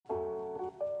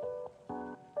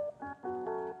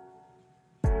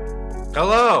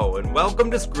Hello, and welcome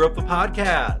to Screw Up the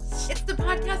Podcast. It's the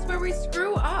podcast where we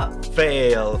screw up.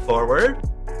 Fail forward.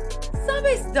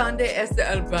 ¿Sabes dónde está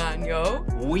el baño?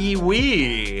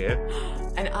 Wee.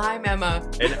 And I'm Emma.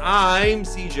 And I'm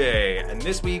CJ. And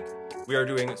this week, we are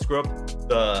doing Screw Up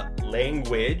the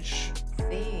Language.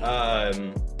 See.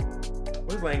 What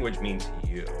does language mean to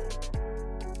you?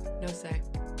 No say.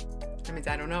 That means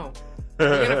I don't know.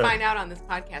 We're going to find out on this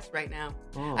podcast right now.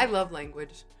 Oh. I love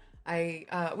language.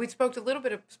 We spoke a little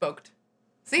bit of...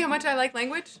 See how much I like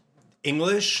language?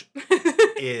 English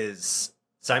is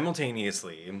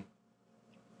simultaneously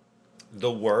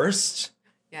the worst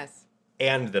Yes.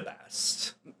 and the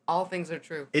best. All things are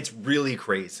true. It's really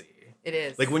crazy. It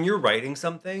is. Like when you're writing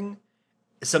something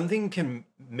can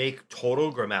make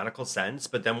total grammatical sense,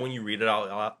 but then when you read it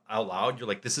out loud, you're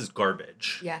like, this is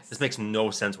garbage. Yes. This makes no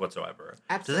sense whatsoever.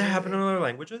 Absolutely. Does that happen in other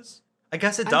languages? I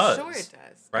guess it does. I'm sure it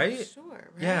does. Right? I'm sure.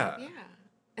 Right? Yeah. Yeah.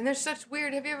 And there's such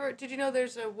weird... Did you know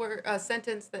there's a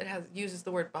sentence that uses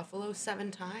the word buffalo 7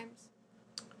 times?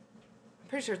 I'm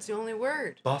pretty sure it's the only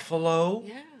word. Buffalo?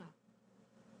 Yeah.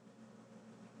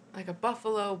 Like a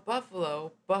buffalo. You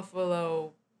buffalo?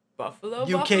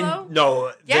 can...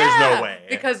 No, Yeah, there's no way.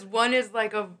 Because one is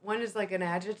like an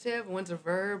adjective, one's a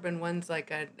verb, and one's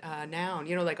like a noun.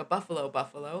 You know, like a buffalo,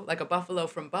 like a buffalo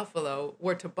from Buffalo,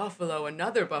 or to buffalo,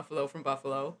 another buffalo from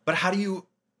Buffalo. But how do you...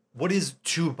 What is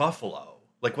to buffalo?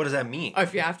 Like, what does that mean? Or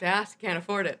if you have to ask, you can't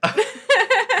afford it.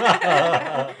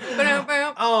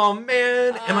 Oh,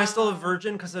 man. Am I still a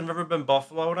virgin because I've never been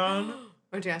buffaloed on? Why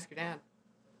don't you ask your dad?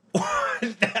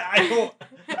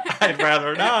 I'd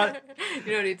rather not.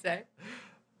 You know what he'd say?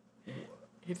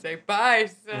 He'd say, bye,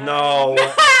 son. No.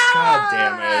 God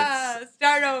damn it.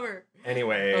 Start over.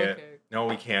 Anyway, Okay. no,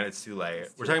 we can't. It's too late.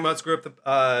 We're talking about Screw Up the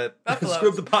Buffaloes. Screw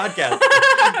Up the Podcast.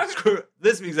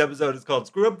 This week's episode is called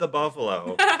Screw Up the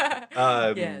Buffalo.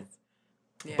 Yes.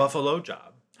 Yeah. Buffalo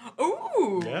job.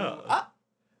 Ooh. Yeah.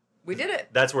 We did it.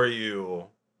 That's where you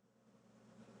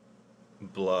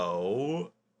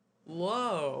blow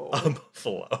Whoa. a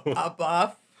buffalo. A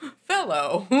buff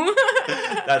fellow.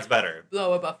 That's better.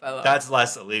 Blow a buffalo. That's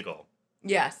less illegal,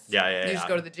 yes. Yeah. You just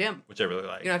go to the gym. which I really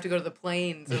like. You don't have to go to the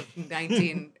plains of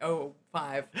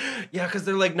 1905. Yeah, because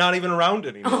they're like not even around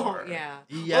anymore. Oh, yeah.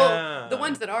 Yeah. Well, the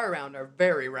ones that are around are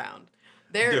very round.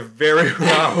 They're very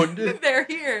round. They're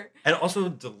here. And also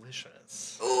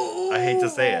delicious. Ooh. I hate to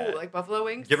say it. Like buffalo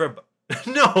wings? You ever...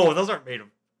 No, those aren't made of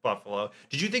buffalo.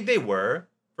 Did you think they were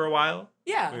for a while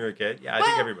Yeah. when you were a kid? Yeah, I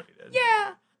think everybody did.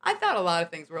 Yeah. I thought a lot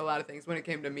of things were a lot of things when it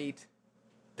came to meat.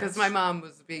 Because my mom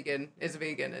is vegan,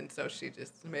 and so she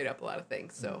just made up a lot of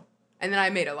things. So, and then I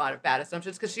made a lot of bad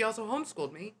assumptions because she also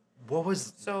homeschooled me. What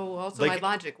was... So also Like- my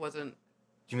logic wasn't...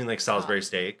 Do you mean like Salisbury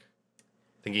steak?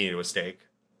 Thinking it was steak?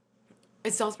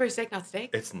 Is Salisbury steak not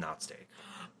steak? It's not steak.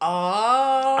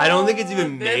 Oh. I don't think it's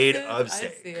even this made is- of I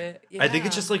steak. see it. I think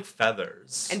it's Yeah. just like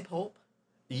feathers. And pulp.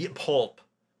 Yeah, pulp.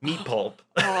 Meat pulp.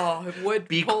 Oh, it would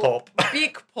Beak pulp.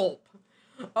 Beak pulp.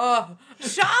 Oh,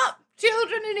 shop,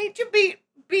 children, and eat your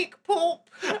beak pulp.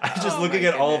 I'm just Oh, looking my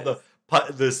at all of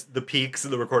goodness. the peaks in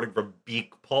the recording from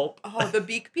beak pulp. Oh, the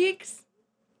beak peaks.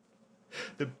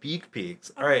 The beak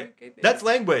peaks. Oh All right. my goodness. That's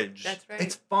language. That's right.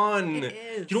 It's fun. It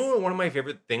is. Do you know what one of my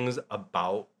favorite things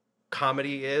about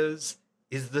comedy is?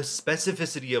 Is the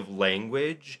specificity of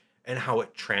language and how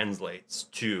it translates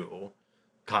to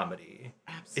comedy.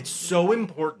 Absolutely. It's so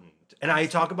important. And I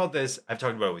talk about this, I've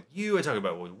talked about it with you, I talk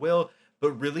about it with Will,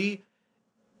 but really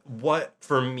what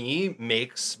for me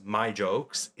makes my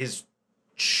jokes is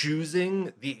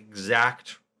choosing the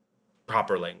exact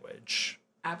proper language.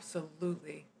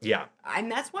 Absolutely. Yeah.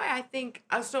 And that's why I think,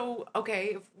 okay,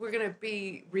 if we're going to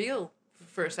be real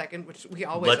for a second, which we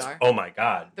always are. Oh my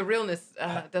God. The realness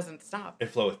doesn't stop. It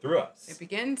flows through us. It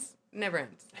begins, never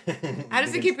ends. How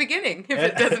does it keep beginning if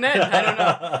it doesn't end? I don't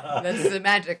know. That's the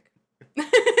magic.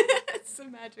 It's the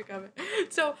magic of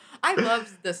it. So I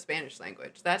love the Spanish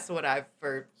language. That's what I've,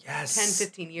 for 10,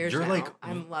 15 years You're now, like,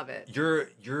 I love it. You're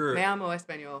Me amo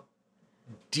español.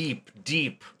 deep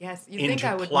Yes, you into think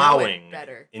I would plowing know it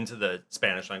better. into the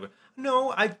Spanish language.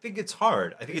 No, I think it's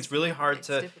hard. I think it's really hard It's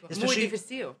to... difficult. Especially,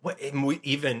 Muy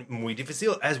difícil. muy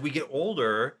difícil. As we get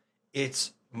older,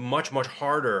 it's much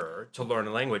harder to learn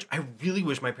a language. I really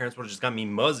wish my parents would have just got me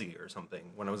Muzzy or something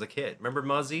when I was a kid. Remember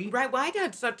Muzzy? Right, well, I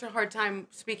had such a hard time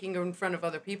speaking in front of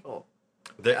other people.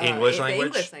 The English The language?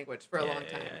 English language for a long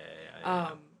time.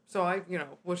 Yeah. So I,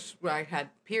 wish I had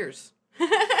peers.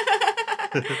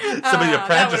 Somebody to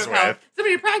practice with.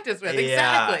 Somebody to practice with,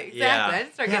 exactly. Yeah. I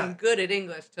didn't start getting good at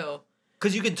English till...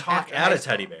 Because you can talk After at high a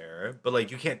school. teddy bear, but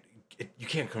like you can't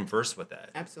converse with it.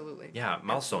 Absolutely. Yeah,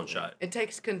 mouths don't Absolutely. shut. It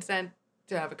takes consent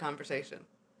to have a conversation.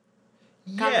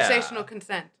 Conversational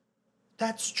consent.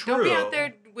 That's true. Don't be out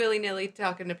there willy-nilly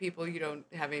talking to people you don't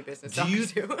have any business talking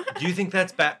to. Do you think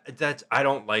that's bad? I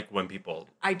don't like when people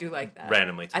I do like that.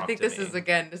 randomly talk I think to this me. is,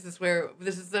 again, this is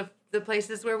the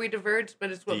places where we diverge,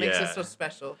 but it's what makes us so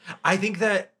special. I think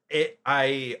that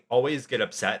I always get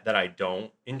upset that I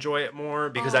don't enjoy it more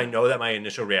because I know that my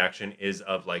initial reaction is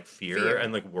of like fear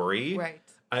and like worry. Right.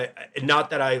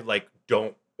 Not that I like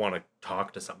don't want to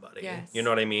talk to somebody. Yes. You know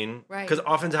what I mean? Right. Because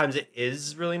oftentimes it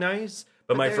is really nice,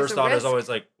 but my there's first a thought is risk. always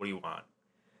like, what do you want?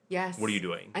 Yes. What are you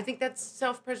doing? I think that's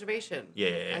self-preservation.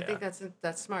 Yeah. I think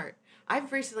that's smart.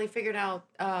 I've recently figured out,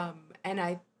 and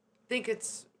I think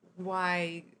it's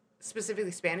why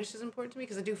specifically Spanish is important to me,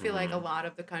 because I do feel like a lot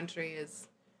of the country is,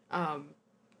 a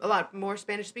lot more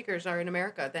Spanish speakers are in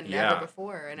America than ever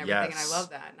before and everything, and I love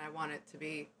that, and I want to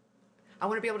be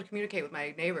able to communicate with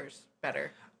my neighbors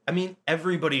better. I mean,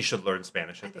 everybody should learn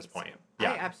Spanish at this point. So.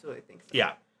 Yeah. I absolutely think so.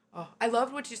 Yeah. Oh, I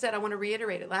loved what you said. I want to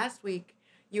reiterate it. Last week,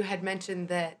 you had mentioned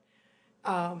that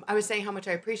I was saying how much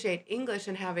I appreciate English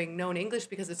and having known English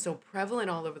because it's so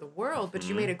prevalent all over the world. But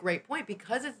you made a great point.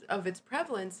 Because of its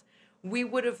prevalence, we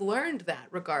would have learned that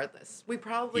regardless. We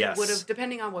probably would have,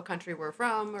 depending on what country we're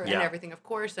from and everything, of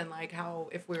course, and like how,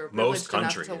 if we were privileged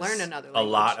enough to learn another language. A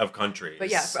lot of countries. But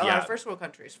yeah, a lot of first world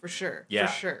countries, for sure. Yeah.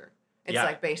 For sure. It's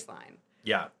like baseline.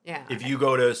 Yeah. Yeah. If you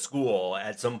go to school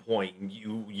at some point,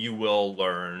 you will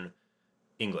learn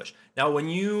English. Now, when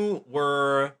you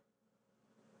were,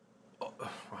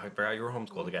 I forgot you were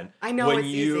homeschooled again. I know, it's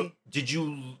easy. Did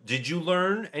you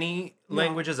learn any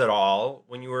languages at all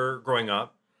when you were growing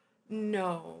up?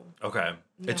 No. Okay.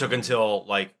 No. It took until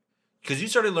like, because you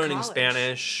started learning College.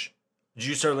 Spanish. Did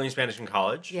you start learning Spanish in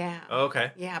college? Yeah. Oh,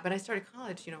 okay. Yeah, but I started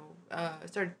college, I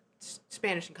started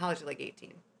Spanish in college at like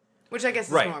 18. Which I guess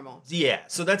is right. normal. Yeah,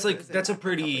 so that's like that's a couple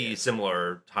pretty years.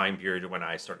 similar time period to when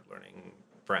I started learning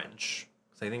French.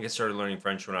 Because I think I started learning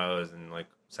French when I was in like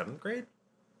 7th grade.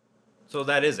 So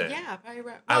that is it. Yeah, probably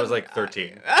right. I was like 13.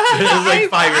 It was like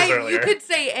 5 years earlier. You could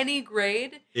say any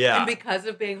grade. Yeah. And because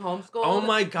of being homeschooled. Oh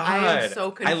my god! I am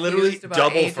so confused. I literally about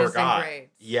double ages forgot. And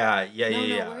grades. Yeah.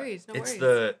 No worries. No it's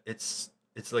worries.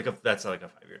 it's like that's like a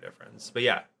 5-year difference. But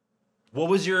yeah, what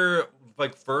was your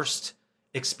like first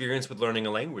experience with learning a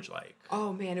language like?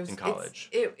 Oh man, it was in college.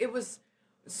 It was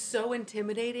so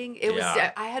intimidating. It was.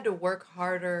 I had to work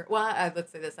harder. Well,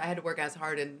 let's say this: I had to work as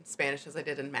hard in Spanish as I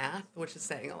did in math, which is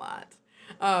saying a lot.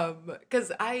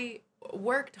 Because I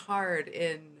worked hard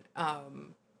in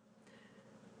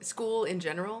school in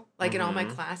general, like in all my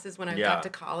classes. When I got to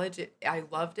college, I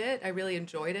loved it. I really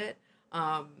enjoyed it.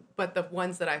 But the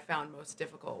ones that I found most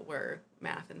difficult were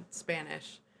math and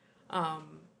Spanish.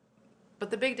 But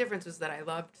the big difference was that I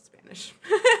loved Spanish.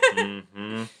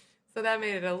 So that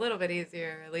made it a little bit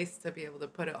easier, at least to be able to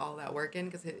put all that work in,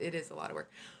 because it is a lot of work.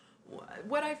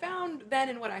 What I found then,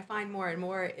 and what I find more and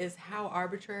more, is how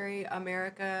arbitrary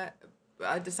America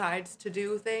decides to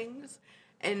do things,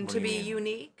 and to be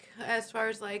unique as far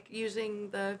as like using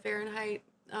the Fahrenheit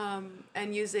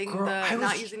and using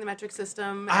not using the metric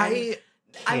system. And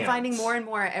I'm finding more and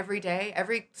more every day,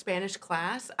 every Spanish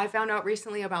class. I found out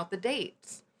recently about the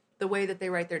dates. The way that they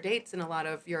write their dates in a lot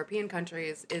of European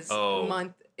countries is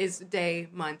day,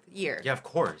 month, year. Yeah, of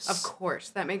course. Of course.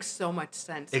 That makes so much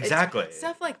sense. Exactly.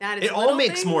 Stuff like that. It all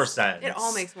makes more sense. It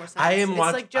all makes more sense. It's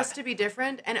like just to be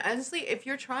different. And honestly, if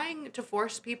you're trying to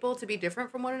force people to be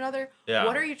different from one another,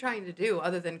 what are you trying to do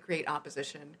other than create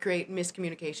opposition, create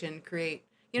miscommunication, create,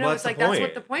 it's like that's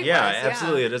what the point was. Yeah,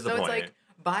 absolutely. It is the point. So it's like,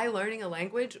 by learning a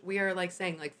language, we are like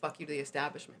saying like, fuck you to the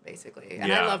establishment, basically.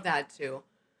 And I love that too.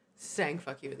 Saying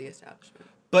fuck you to the establishment.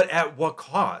 But at what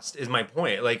cost is my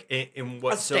point? Like in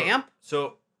what stamp?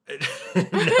 So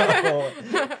no.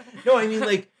 No, I mean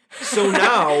like so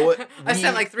now I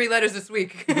sent like 3 letters this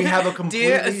week. We have a completely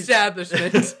Dear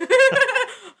establishment.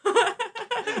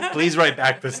 Please write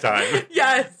back this time.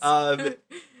 Yes.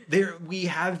 We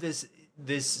have this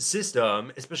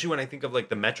system, especially when I think of like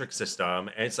the metric system,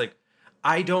 and it's like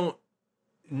I don't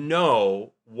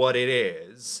know what it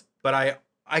is, but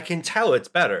I can tell it's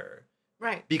better.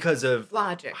 Right. Because of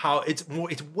logic. How it's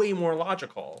way more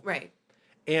logical. Right.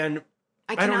 And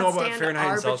I don't know about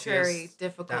Fahrenheit and Celsius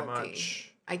difficulty. that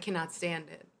much. I cannot stand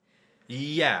it.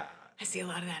 Yeah. I see a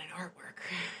lot of that in artwork.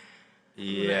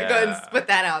 Yeah. Go ahead and put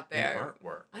that out there. In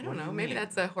artwork. I don't know. Maybe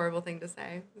that's a horrible thing to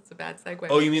say. It's a bad segue.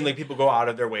 Oh, you mean like people go out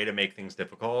of their way to make things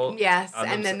difficult? Yes,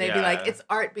 and then they'd be like, "It's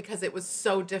art because it was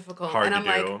so difficult." Hard and I'm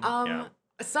to like,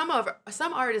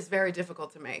 some art is very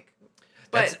difficult to make.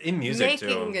 But that's in music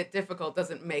making it difficult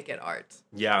doesn't make it art.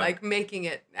 Yeah. Like making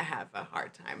it have a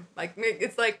hard time. Like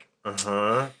it's like.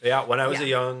 Yeah. When I was a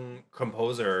young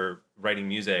composer writing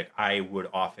music, I would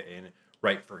often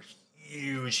write for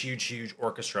huge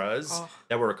orchestras Oh.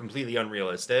 that were completely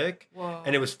unrealistic. Whoa.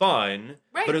 And it was fun,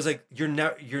 Right. but it was like you're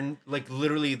like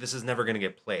literally this is never gonna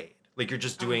get played. Like you're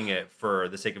just doing it for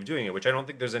the sake of doing it, which I don't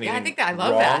think there's anything Yeah, I think that I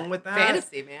love wrong that. with that.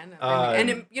 Fantasy, man. And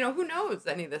Um, who knows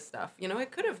any of this stuff?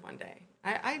 It could have one day.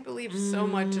 I believe so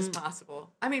much is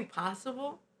possible. I mean,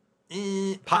 possible? I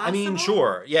mean, Possible?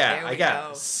 sure, yeah, There I we guess.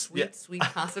 go. Sweet, Yeah. sweet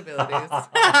possibilities.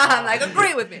 I'm like,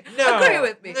 agree with me. No. Agree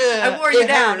with me. I wore It you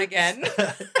down hurts. again.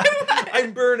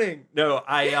 I'm burning. No,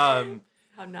 I'm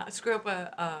not. Screw up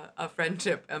a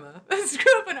friendship, Emma.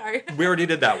 Screw up an argument. we already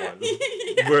did that one.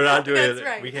 Yeah, We're not doing that's it.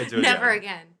 right. We can't do it Never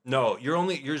again. again. No,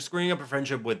 you're screwing up a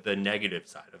friendship with the negative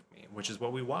side of me, which is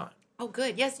what we want. Oh,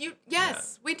 good. Yes, we do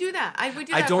that. We do that I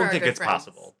for don't our think good it's friends.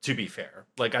 possible, to be fair.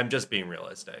 Like, I'm just being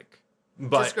realistic.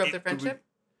 But To screw up the friendship?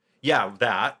 Yeah,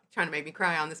 that. Trying to make me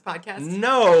cry on this podcast?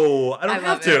 No, I don't have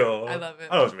love to. it. I love it.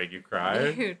 I don't have to make you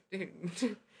cry.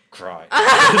 Dude. Cry.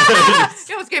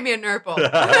 You almost gave me a nurple.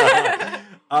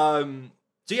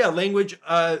 So yeah, language.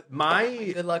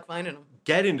 My Good luck finding them.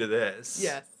 get into this.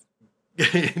 Yes.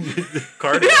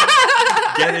 Cardigan.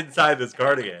 Get inside this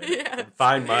cardigan. Yes. And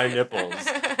find my nipples.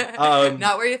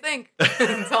 Not where you think.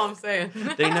 That's all I'm saying.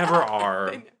 They never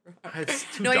are. They never are. It's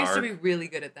too No, I dark. used to be really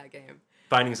good at that game.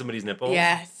 Finding somebody's nipples.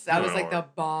 Yes, I was No. like the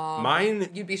bomb. Mine-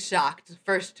 You'd be shocked.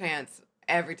 First chance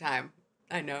every time.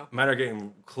 I know. Mine are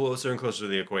getting closer and closer to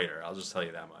the equator. I'll just tell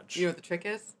you that much. You know what the trick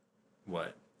is?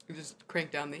 What? You just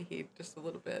crank down the heat just a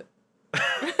little bit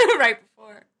right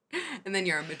before, and then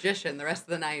you're a magician the rest of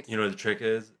the night. You know what the trick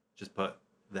is? Just put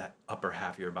that upper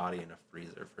half of your body in a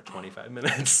freezer for 25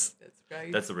 minutes. That's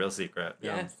right. That's the real secret.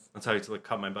 Yeah. Yes. That's how you like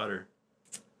cut my butter.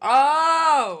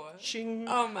 Oh. Shing.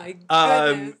 Oh my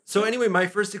goodness. So anyway, my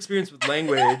first experience with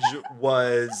language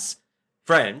was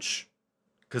French,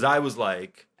 because I was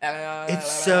like, it's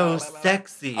so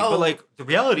sexy. Oh. But like the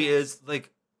reality is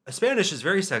like Spanish is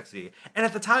very sexy. And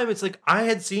at the time it's like I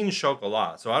had seen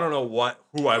Chocolat, so I don't know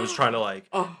who I was trying to like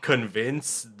Oh.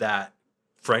 convince that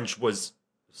French was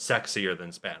sexier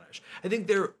than Spanish. I think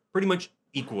they're pretty much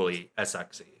equally as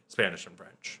sexy, Spanish and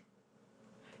French.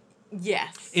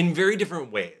 Yes. In very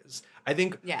different ways. I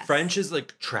think Yes. French is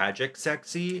like tragic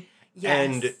sexy. Yes.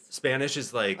 And Spanish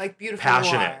is like beautiful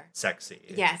passionate noir. sexy.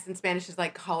 Yes, and Spanish is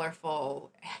like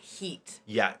colorful heat.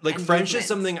 Yeah. Like And French movement. is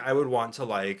something I would want to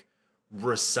like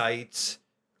recite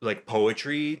like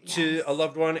poetry to Yes. a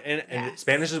loved one. And Yes.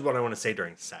 Spanish is what I want to say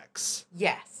during sex.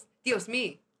 Yes. Dios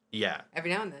me. Yeah.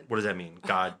 Every now and then. What does that mean?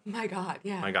 God. My God,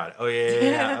 yeah. My God. Oh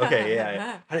yeah. Okay,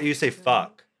 yeah. How do you say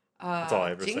fuck? That's all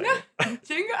I ever say. Chinga?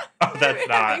 Chinga? Oh, that's I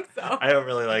not. think so. I don't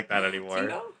really like that anymore.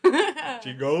 Chingo?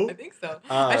 Chingo? I think so.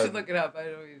 I should Um, look it up. I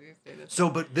don't know if you say this. So,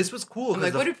 but this was cool. I'm 'cause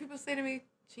like, the what do people say to me?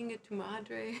 Chinga tu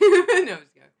madre? No, I'm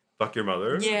just kidding. fuck your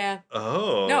mother? Yeah.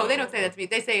 Oh. No, they don't say that to me.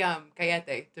 They say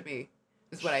cállate to me.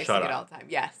 Is what I Shut say it up. all the time.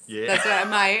 Yes. Yeah. That's what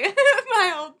my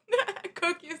my old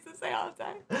cook used to say all the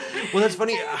time. Well, that's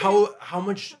funny. How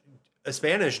much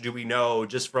Spanish do we know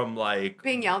just from like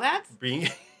Being yelled at? being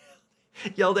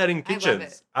yelled at in I love kitchens?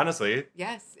 it. Honestly,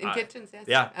 Yes. In Uh, kitchens, yes.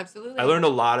 yeah. Absolutely. I learned a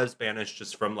lot of Spanish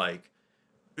just from like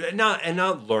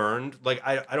not learned. Like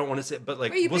I don't want to say, but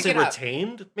like Well, you we'll pick say it up.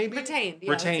 retained, maybe Retained,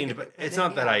 yeah, that's a retained, good but way to put it's it,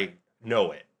 not that yeah. I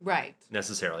know it Right.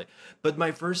 necessarily. But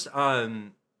my first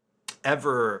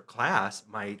ever class,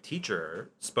 my teacher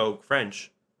spoke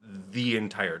French the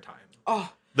entire time.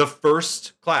 Oh. The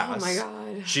first class. Oh my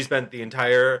God. She spent the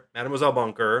entire Mademoiselle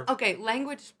Bunker. Okay,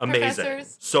 language Amazing.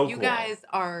 professors. So you cool. guys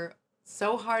are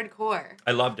so hardcore.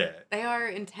 I loved it. They are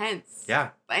intense. Yeah.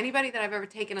 Anybody that I've ever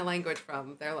taken a language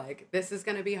from, they're like, this is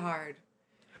gonna be hard.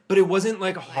 But it wasn't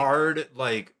like hard,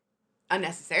 like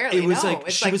Unnecessarily. it was no. like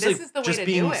It's she like was this like is the way just to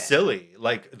being do it. silly.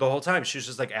 Like the whole time. She was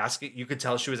just like asking, you could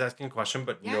tell she was asking a question,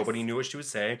 but Yes. nobody knew what she was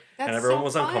saying. That's and everyone so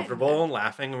was fun. uncomfortable and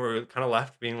laughing, and we were kind of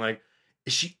left being like,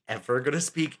 is she ever gonna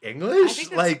speak I English? think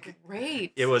that's Like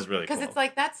great. it was really because cool. it's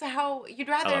like that's how you'd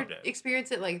rather loved it.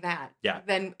 experience it like that Yeah.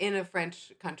 than in a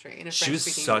French country in a She was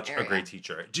French-speaking such area. a great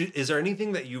teacher. Is there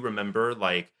anything that you remember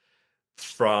like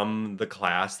from the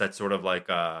class that's sort of like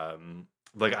I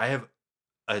have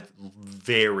a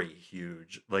very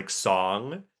huge like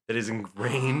song that is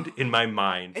ingrained in my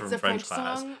mind from It's a French French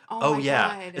class. song. Oh, my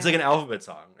yeah, God. it's like an alphabet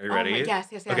song. Are you Oh ready? my, yes,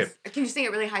 yes, yes. Okay. Can you sing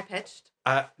it really high pitched?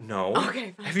 No.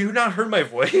 Okay, fine. Have you not heard my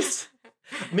voice?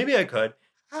 Maybe I could.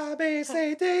 A B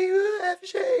C D U F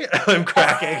G. I'm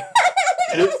cracking.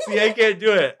 See, I can't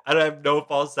do it. I have no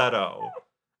falsetto.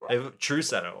 I have true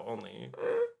setto only.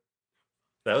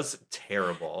 That was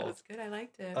terrible. That's good. I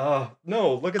liked it. Oh,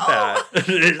 no, look at Oh.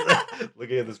 that.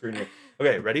 Looking at the screen.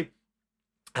 Okay, ready?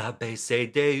 A, B, C,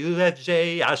 D, U, F, G,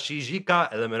 H, I, J, K,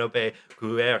 L, M, N, O, P,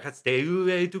 Q, R, S, T, U,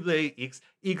 V, W, X,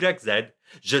 Y, Z.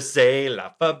 Je sais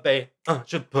l'alphabet,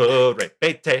 je peux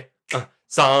répéter,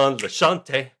 sans le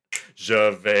chanter.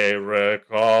 Je vais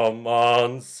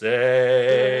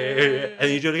recommencer. And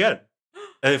then you do it again.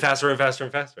 And then faster and faster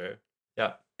and faster.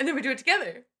 Yeah. And then we do it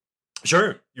together.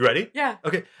 Sure. You ready? Yeah.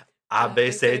 Okay. A,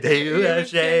 B, C, D, U, F,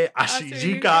 G, H, I,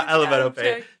 J, K, L, M, N, O,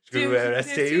 P, Q, R,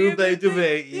 S, T, U, V,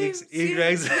 W, X,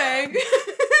 Y, Z.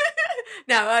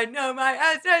 Now I know my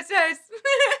ancestors.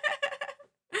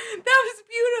 That was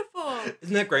beautiful.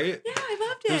 Isn't that great? Yeah, I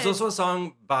loved it. There was also a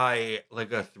song by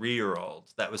like a 3-year-old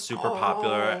that was super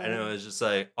popular, and it was just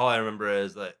like all I remember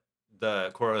is like the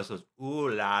chorus was "Ooh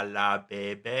la la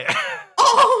baby."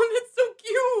 Oh, that's so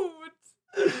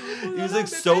cute. He was like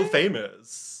so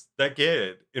famous. That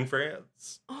kid in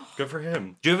France. Oh, Good for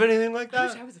him. Do you have anything like I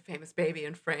wish that? I was a famous baby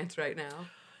in France right now.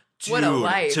 Dude, What a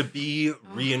life. to be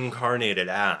reincarnated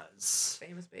as.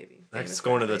 Famous baby. That's Famous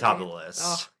going to the baby. top of the list.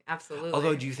 Oh, absolutely.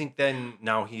 Although, do you think then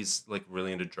now he's like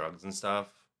really into drugs and stuff,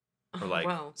 or like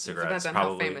Well, cigarettes, depends on how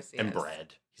probably, famous he and is.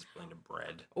 bread? He's really into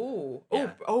bread. Oh, Yeah.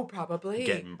 Probably.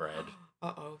 Getting bread.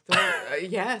 Uh-oh.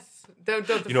 Yes.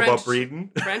 The You know about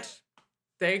breeding? French,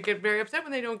 they get very upset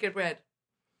when they don't get bread.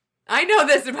 I know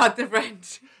this about the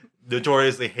French.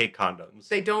 Notoriously hate condoms.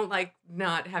 They don't like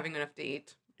not having enough to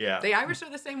eat. Yeah. The Irish are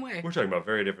the same way. We're talking about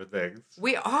very different things.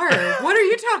 We are. What are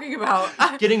you talking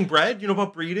about? Getting bread? You know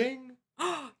about breeding?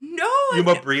 No. You know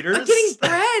about breeders? Getting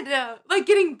bread. Like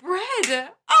getting bread.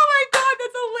 Oh my God,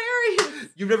 that's hilarious.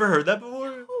 You've never heard that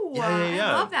before? Oh,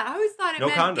 Yeah. I love that. I always thought it No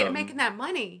meant condom. making that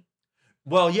money.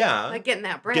 Well, yeah. Like getting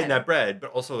that bread. Getting that bread,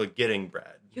 but also like getting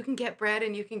bread. You can get bread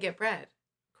and you can get bread.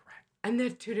 Correct. And they're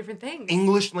two different things.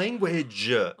 English language.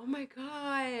 Oh my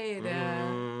God.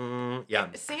 Yeah.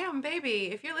 Sam,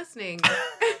 baby, if you're listening,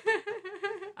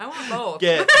 I want both.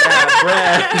 Get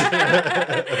that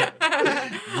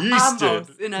bread. Yeasted.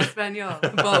 Ambos in Espanol.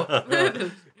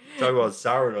 Both. Talk about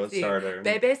sourdough Sí. starter.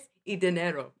 Bebes y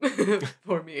dinero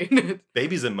for me.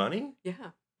 Babies and money?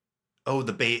 Yeah. Oh,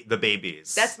 the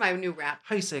babies. That's my new rap.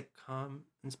 How you say come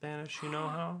in Spanish? You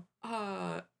know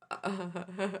how?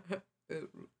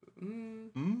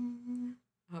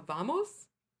 Vamos?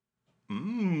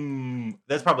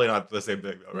 That's probably not the same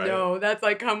thing though, right? No, that's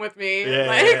like come with me. Yeah,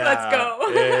 Like, yeah, let's go.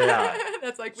 yeah.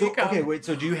 That's like So, we come. okay, wait.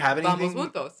 So, do you have Vamos anything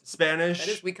juntos. Spanish? That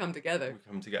is we come together.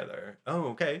 We come together. Oh,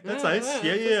 okay. That's nice.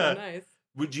 Yeah, that's yeah. so nice.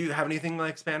 Would you have anything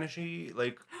like Spanishy?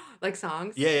 Like, Like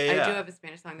songs? Yeah. I do have a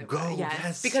Spanish song that Go,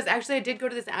 yes. Because actually I did go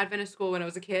to this Adventist school when I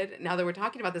was a kid. Now that we're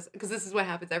talking about this, because this is what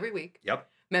happens every week. yep.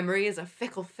 Memory is a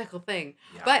fickle thing.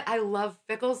 Yeah. But I love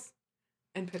fickles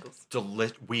and pickles.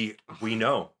 We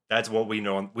know. That's what we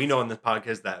know. We know on this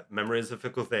podcast that memory is a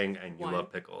fickle thing, and you 1,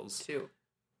 love pickles. 2.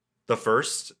 The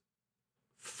first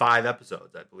 5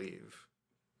 episodes, I believe,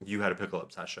 you had a pickle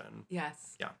obsession.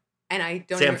 Yes. Yeah. And I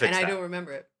don't Sam fixed I that. don't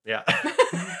remember it. Yeah.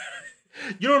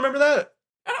 You don't remember that?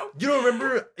 Oh, You don't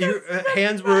remember your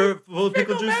hands were full of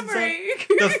pickle fickle juice and stuff? memory.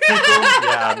 The pickle?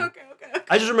 Yeah. Okay.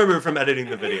 I just remember it from editing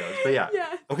the videos, but yeah.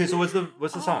 Yeah. Okay, so what's the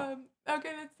song? Okay,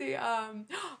 let's see.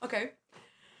 Okay.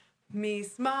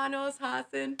 Mis manos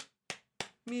hacen,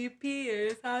 mi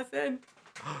pies hacen,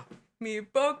 mi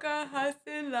boca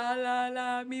hacen la la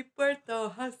la, mi puerto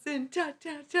hacen cha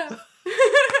cha cha.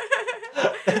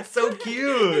 That's so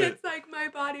cute. It's like my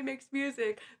body makes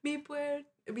music. Mi puerto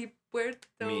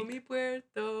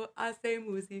hace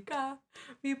música.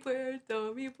 Mi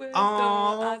puerto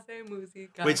Aw. hace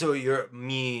música. Wait, so you're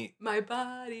me? My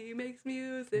body makes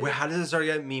music. Wait, how does it start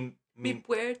again? Mi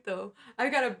puerto.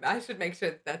 I should make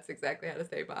sure that's exactly how to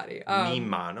say body. Mi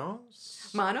manos.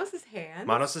 Manos is hand.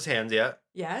 Manos is hands, yeah.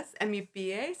 Yes, and mi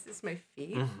pies is my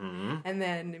feet. Mm-hmm. And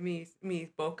then mi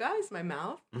boca is my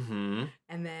mouth. Mm-hmm.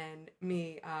 And then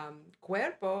mi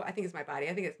cuerpo, I think it's my body.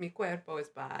 I think it's mi cuerpo is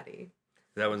body.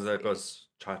 That one that goes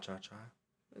cha cha cha.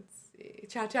 Let's see.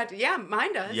 Cha cha cha. Yeah,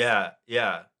 mine does.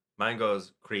 Yeah. Mine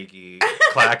goes creaky,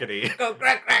 clackety, Go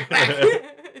crack crack crack.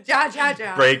 Ja ja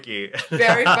ja. breaky.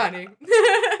 Very funny.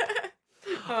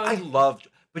 I loved,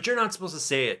 but you're not supposed to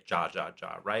say it ja ja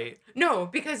ja, right? No,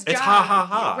 because It's ja, ha, ha,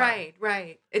 ha.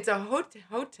 Right. It's a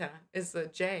hota is a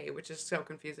J, which is so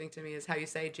confusing to me, is how you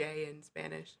say J in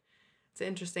Spanish. It's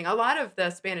interesting. A lot of the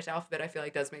Spanish alphabet I feel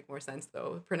like does make more sense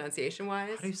though, pronunciation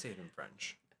wise. How do you say it in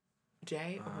French?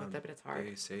 J? Oh, but it's hard.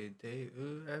 A, C, D,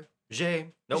 U, F, J.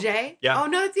 Nope. J? Yeah. Oh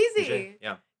no, it's easy. J,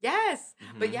 yeah. Yes.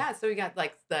 But Mhm. yeah, so we got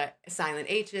like the silent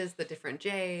H's, the different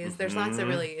J's. There's lots of Mhm.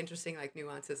 really interesting like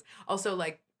nuances. Also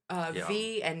like Yeah.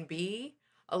 V and B,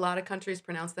 a lot of countries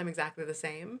pronounce them exactly the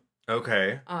same.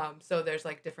 Okay. So there's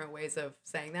like different ways of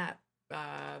saying that.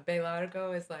 Be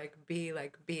largo is like bee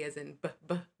as in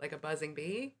like a buzzing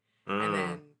bee. And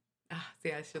then,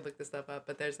 see, I should look this stuff up,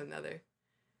 but there's another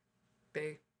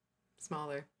be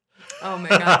smaller. Oh my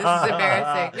God, this is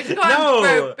embarrassing. We should go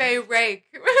on Bay Rake.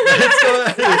 Let's go.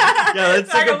 Yeah,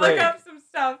 let's take a break. Look up some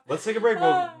stuff. Let's take a break.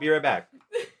 We'll be right back.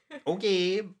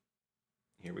 Okay.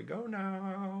 Here we go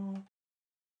now.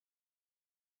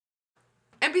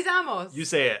 Empezamos. You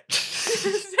say it.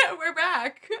 So we're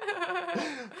back.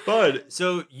 Fun.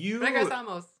 So you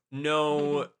Regresamos.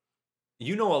 know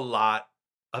a lot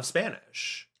of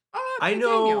Spanish. Oh, I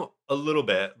know a little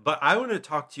bit, but I want to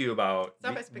talk to you about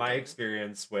my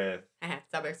experience with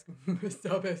Sabes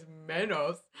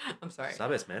menos. I'm sorry.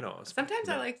 Sabes menos. Sometimes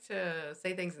I like to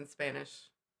say things in Spanish.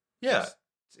 Yeah.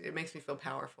 It makes me feel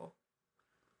powerful.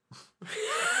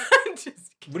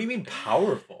 Just what do you mean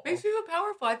powerful? Makes me feel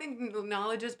powerful. I think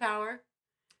knowledge is power.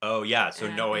 Oh, yeah. So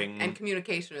knowing... And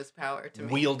communication is power to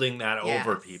me. Wielding that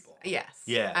over people. Yes.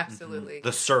 Yeah. Absolutely. Mm-hmm.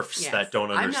 The serfs that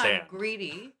don't understand. I'm not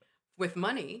greedy with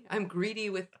money. I'm greedy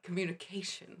with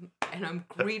communication. And I'm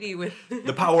greedy with...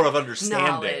 the power of understanding.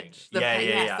 Knowledge.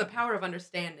 Yes, the power of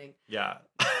understanding. Yeah.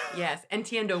 Yes.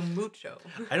 Entiendo mucho.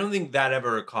 I don't think that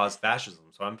ever caused fascism,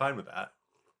 so I'm fine with that.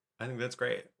 I think that's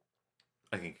great.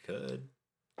 I think it could.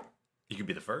 You could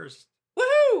be the first.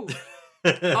 Woohoo!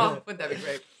 Oh, wouldn't that be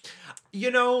great?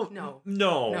 You know,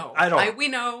 no. I don't. We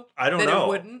know. I don't that know. It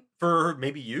wouldn't. For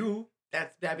maybe you.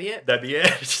 That'd be it. That'd be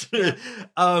it.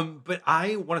 But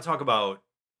I want to talk about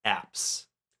apps.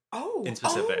 Oh, in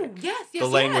specific. Oh, yes. The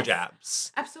language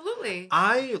apps. Absolutely.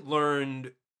 I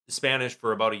learned Spanish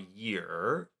for about a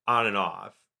year on and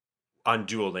off on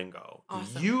Duolingo.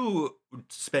 Awesome. You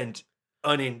spent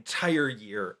an entire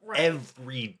year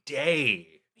every day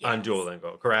on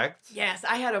Duolingo, correct? Yes,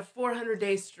 I had a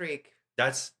 400-day streak.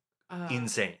 That's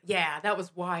insane. Yeah, that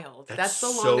was wild. That's the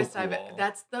longest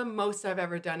that's the most I've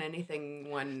ever done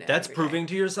anything That's proving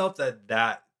to yourself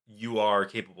that you are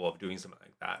capable of doing something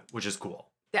like that, which is cool.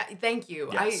 Thank you.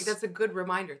 Yes. That's a good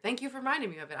reminder. Thank you for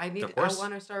reminding me of it. I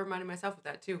want to start reminding myself of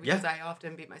that too, because I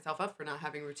often beat myself up for not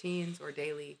having routines or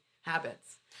daily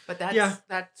habits. But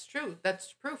that's true.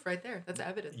 That's proof right there. That's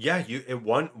evidence. Yeah,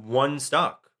 one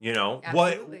stuck, you know.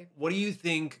 Absolutely. What do you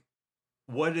think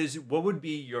what would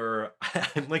be your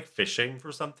I'm like fishing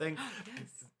for something.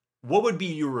 Yes. What would be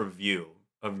your review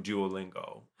of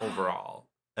Duolingo overall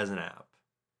as an app?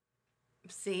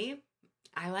 See?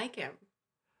 I like him.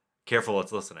 Careful,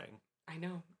 it's listening. I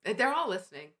know. They're all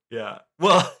listening. Yeah.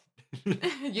 Well, you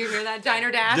hear that,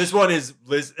 Diner Dash? This one is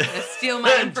steal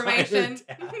my information.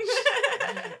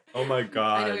 Oh my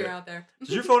God. I know you're out there.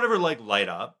 Does your phone ever light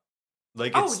up?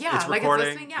 Like it's like recording?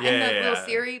 It's listening. Yeah, and the little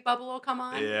Siri bubble will come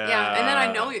on. Yeah, and then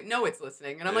I know it's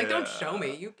listening, and I'm like, don't show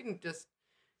me. You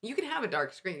can have a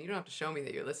dark screen. You don't have to show me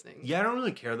that you're listening. Yeah, I don't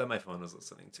really care that my phone is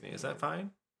listening to me. Is that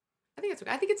fine? I think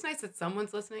it's nice that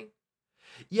someone's listening.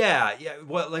 Yeah.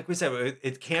 Well, like we said,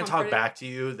 it can't talk back to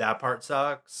you. That part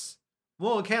sucks.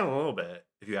 Well, it can a little bit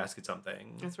if you ask it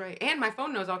something. That's right. And my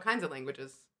phone knows all kinds of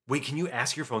languages. Wait, can you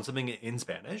ask your phone something in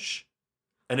Spanish?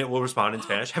 And it will respond in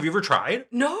Spanish? Have you ever tried?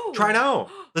 No. Try now.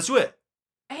 Let's do it.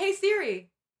 Hey, Siri.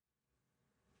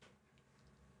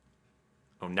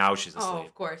 Oh, now she's asleep. Oh,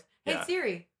 of course. Hey,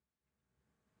 Siri.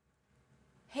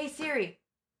 Hey, Siri.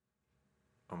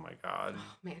 Oh, my God.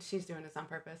 Oh, man, she's doing this on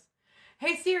purpose.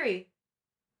 Hey, Siri.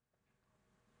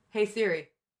 Hey, Siri.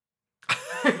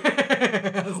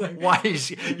 I was like, why is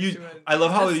she? I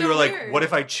love how you were like, weird. What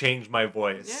if I change my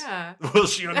voice? Yeah. Will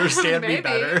she understand me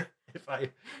better if I...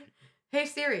 Hey,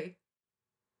 Siri.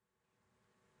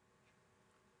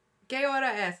 ¿Qué hora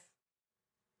es?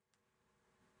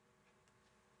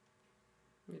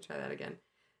 Let me try that again.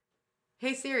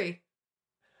 Hey, Siri.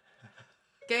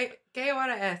 ¿Qué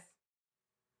hora es?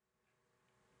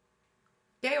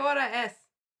 ¿Qué hora es?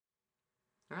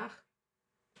 Ah.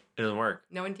 It doesn't work.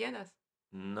 No entiendas.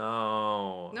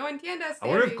 No. No entiendas, Siri. I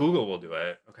wonder if Google will do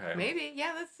it. Okay. Maybe.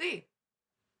 Yeah, let's see.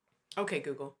 Okay,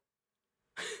 Google.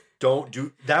 Don't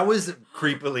do... That was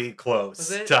creepily close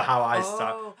to how I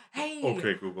stopped. Hey.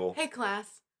 Okay, Google. Hey, class.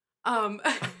 Hey,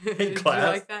 class. Do you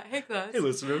like that? Hey, class. Hey,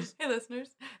 listeners. Hey, listeners.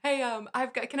 Hey,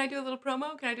 can I do a little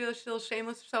promo? Can I do a little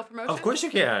shameless self-promotion? Of course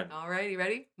you can. All right, you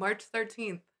ready? March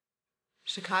 13th,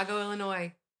 Chicago,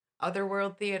 Illinois,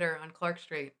 Otherworld Theater on Clark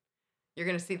Street. You're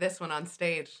going to see this one on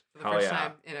stage for the first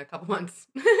time in a couple months.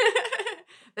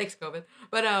 Thanks, COVID.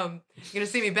 But you're going to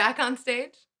see me back on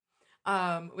stage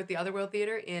with the Otherworld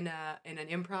Theater in an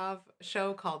improv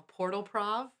show called Portal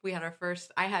Prov.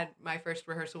 I had my first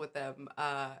rehearsal with them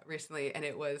recently, and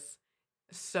it was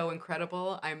so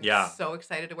incredible. I'm Yeah. so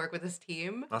excited to work with this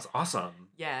team. That's awesome.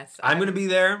 Yes. I'm going to be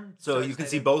there, so so you can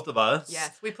see excited. both of us.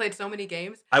 Yes, we played so many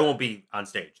games. I won't be on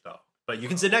stage, though. But you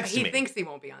can sit next to He me. thinks he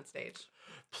won't be on stage.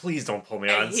 Please don't pull me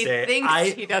And on he stage. thinks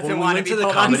he doesn't when we wanna went be to the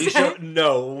pulled on comedy show. stage.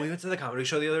 No, when we went to the comedy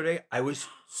show the other day, I was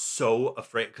so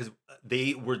afraid because There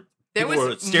people were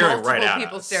was staring multiple right at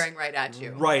people us. staring right at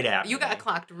you. Right at You me. got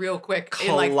clocked real quick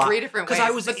in like 3 different ways. Because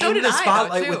I was but so in did the I, though,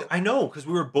 spotlight too. with. I know, because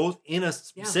we were both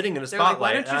sitting in a They're like,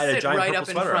 why spotlight. don't and I you had a sit giant right purple up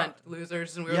in sweater front, on.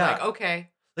 losers? And we were Yeah. like, okay.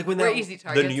 Like when We're that easy the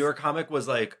targets. New York comic was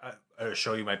like, "I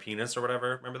show you my penis" or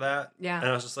whatever. Remember that? Yeah. And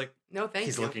I was just like, No, thank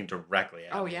he's you. looking directly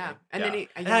at me. Oh, yeah. And then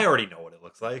and I already know what it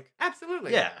looks like.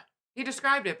 Absolutely. Yeah. He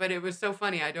described it, but it was so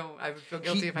funny. I would feel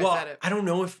guilty if I said it. I don't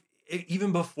know if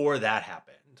even before that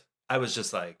happened, I was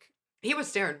just like, He was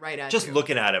staring right at just you.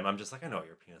 looking at him. I'm just like, I know what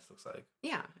your penis looks like.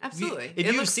 Yeah, absolutely. If It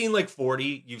you've looks- seen like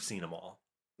 40, you've seen them all.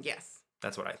 Yes.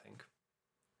 That's what I think.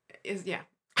 Yeah.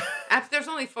 There's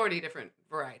only 40 different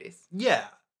varieties. Yeah,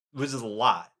 which is a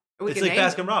lot. We It's can like name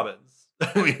Baskin them. Robbins.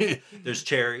 There's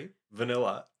cherry,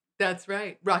 vanilla, That's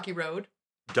right. Rocky Road,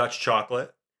 Dutch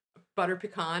chocolate, butter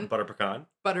pecan, butter pecan.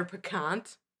 butter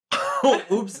pecant.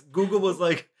 Oops, Google was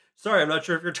like, sorry, I'm not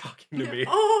sure if you're talking to me.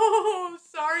 Oh,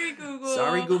 sorry, Google.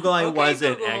 Sorry, Google, I Okay,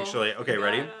 wasn't Google. actually. Okay, You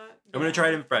ready? gotta- I'm going to try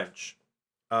it in French.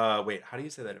 Wait, how do you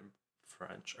say that in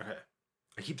French? Okay.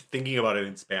 I keep thinking about it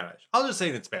in Spanish. I'll just say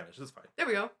it in Spanish. It's fine. There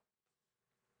we go.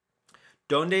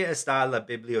 ¿Dónde está la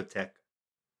biblioteca?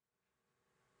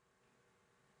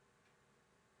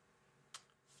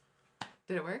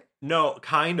 Did it work? No,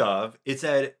 kind of. It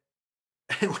said,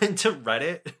 I went to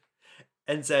Reddit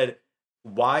and said,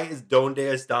 why is Donde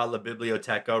está la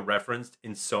biblioteca referenced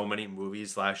in so many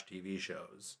movies / TV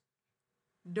shows?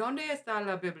 ¿Dónde está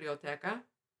la biblioteca?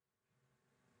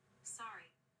 Sorry,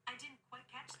 I didn't quite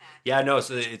catch that. Yeah, no,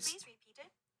 so Could you it's... please repeat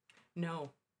it?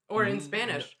 No. Or in Mm,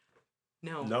 Spanish?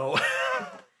 No. No.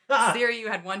 Siri, you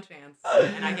had 1 chance,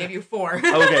 and I gave you 4.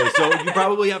 Okay, so you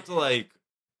probably have to, like,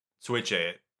 switch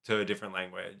it to a different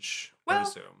language, I Well, would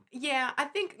assume. Yeah, I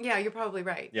think, you're probably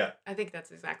right. Yeah. I think that's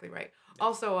exactly right.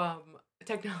 Also,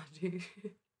 technology.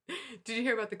 Did you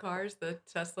hear about the cars, the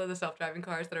Tesla, the self-driving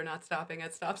cars that are not stopping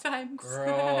at stop signs?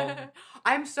 Girl.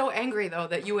 I'm so angry, though,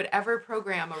 that you would ever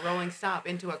program a rolling stop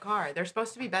into a car. They're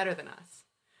supposed to be better than us.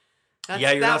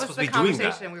 Yeah, you're not supposed to be doing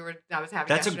that. I was having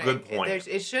That's a yesterday. good point.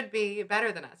 It should be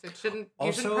better than us. You shouldn't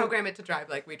Also- program it to drive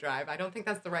like we drive. I don't think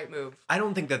that's the right move. I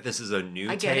don't think that this is a new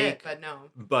I get take, it, but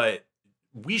no. but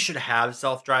we should have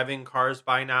self-driving cars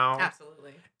by now.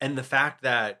 Absolutely. And the fact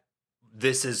that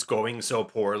this is going so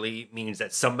poorly means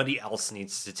that somebody else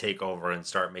needs to take over and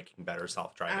start making better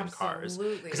self-driving cars.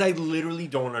 Absolutely. Because I literally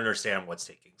don't understand what's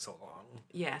taking so long.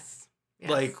 Yes.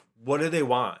 Like, what do they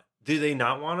want? Do they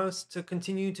not want us to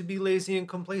continue to be lazy and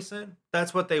complacent?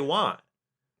 That's what they want.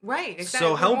 Right, exactly.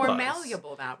 So We're help more us.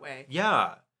 malleable that way.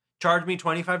 Yeah. Charge me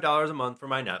 $25 a month for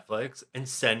my Netflix and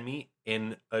send me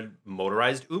in a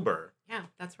motorized Uber. Yeah,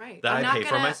 that's right. That I'm I not pay for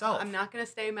gonna- myself. I'm not going to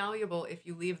stay malleable if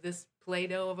you leave this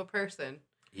Play-Doh of a person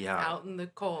Yeah. out in the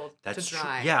cold That's to true.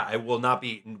 dry. Yeah, I will not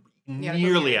be You gotta go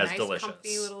nearly get a as nice, delicious.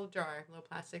 comfy little jar, little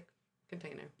plastic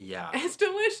container. Yeah. It's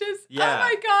delicious. Yeah. Oh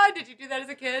my god, did you do that as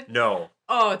a kid? No.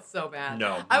 Oh, it's so bad.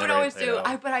 No, I would never always ate do.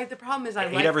 Play-Doh. The problem is I I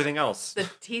hate like everything else. the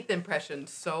teeth impression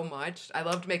so much. I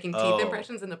loved making teeth Oh.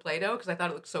 impressions in the Play-Doh because I thought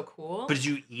it looked so cool. But did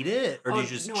you eat it or did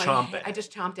you just chomp it? I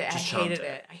just chomped it. Just I hated chomped it.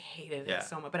 it. I hated Yeah. it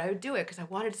so much. But I would do it because I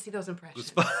wanted to see those It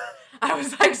impressions. was fun. I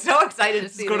was like so excited to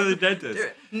Just see go to the them.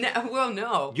 dentist. No, well,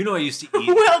 no. You know I used to eat.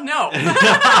 Well, no.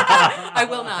 I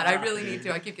will not. I really need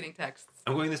to. I keep getting texts.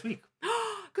 I'm going this week.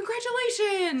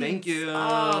 Congratulations! Thank you.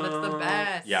 Oh, that's the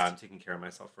best. Yeah, I'm taking care of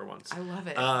myself for once. I love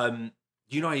it.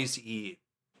 You know I used to eat.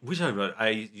 We talking about. I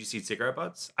used to eat cigarette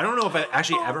butts. I don't know if I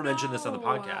actually Oh, ever mentioned this on the no.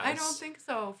 podcast. I don't think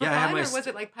so. For Yeah, I had fun, my or was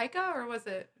it like pica, or was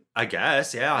it? I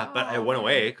guess, yeah, but I went Oh.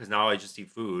 away because now I just eat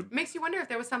food. Makes you wonder if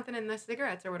there was something in the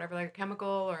cigarettes or whatever, like a chemical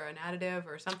or an additive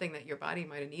or something that your body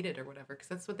might have needed or whatever, because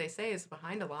that's what they say is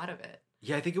behind a lot of it.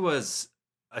 Yeah, I think it was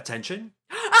attention.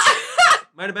 Then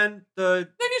Might have been the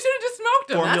you should have just smoked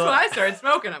them. Formula- That's why I started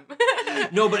smoking them.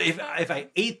 no, but if I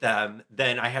ate them,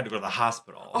 then I had to go to the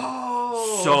hospital.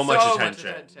 Oh, So much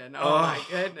attention. Oh my Ugh.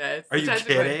 goodness. Are you Attention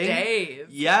for kidding? days.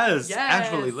 Yes, Yes.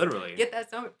 actually, literally. Get that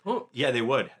stomach pumped. Yeah, they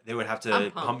would. They would have to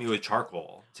I'm pump pumped. me with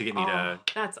charcoal to get me to.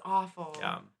 That's awful.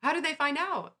 Yeah. How did they find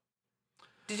out?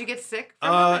 Did you get sick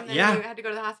from them and then yeah. you had to go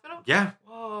to the hospital? Yeah,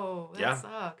 Whoa, that Yeah.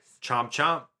 sucks. chomp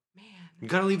chomp. Man. You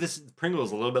gotta leave this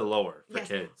Pringles a little bit lower for Yes.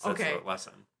 kids. That's Okay. the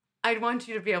lesson. I'd want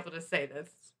you to be able to say this.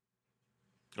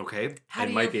 Okay, How I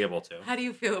do might you- be able to. How do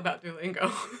you feel about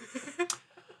Duolingo?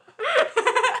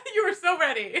 You were so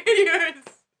ready. You were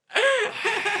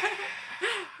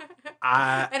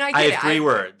And I I get have it. three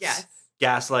words. Yes.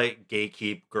 Gaslight,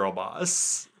 gatekeep, girl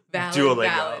boss. Valid,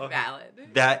 Duolingo.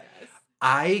 valid. That Yes.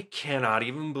 I cannot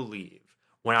even believe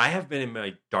when I have been in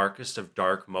my darkest of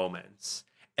dark moments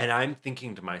and I'm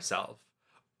thinking to myself,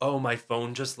 oh, my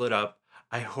phone just lit up.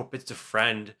 I hope it's a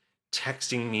friend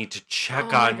texting me to check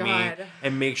Oh my on me God.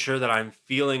 and make sure that I'm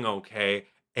feeling okay.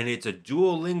 And it's a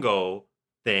Duolingo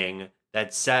thing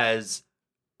that says,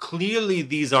 clearly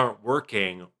these aren't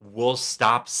working. We'll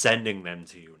stop sending them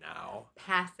to you now.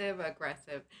 Passive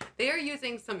aggressive. They are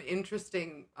using some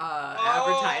interesting Oh.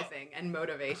 advertising and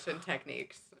motivation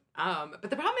techniques. But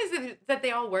the problem is that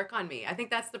they all work on me. I think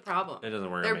that's the problem. It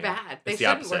doesn't work They're on me. bad. They It's the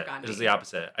shouldn't opposite. work on me. It is the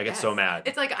opposite. I get so Yes. mad.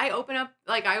 It's like I open up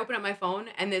my phone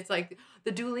and it's like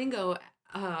the Duolingo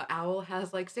owl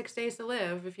has like 6 days to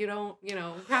live if you don't,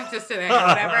 practice today or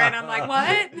whatever. And I'm like,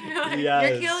 what? Like, Yes.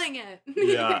 You're killing it.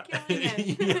 Yeah. You're killing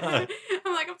it. Yeah.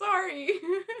 I'm like, I'm sorry.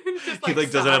 Just He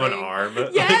doesn't have an sobbing. arm.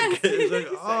 Yes. It's like,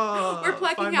 oh, We're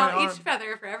plucking find out my each arm.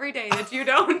 feather for every day that you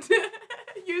don't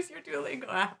use your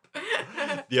Duolingo app.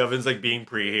 The oven's like being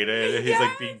preheated. He's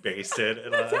like being basted.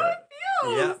 And That's how it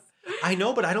feels. Yeah. I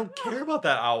know, but I don't care about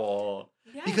that owl.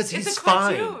 Yes, Because it's he's a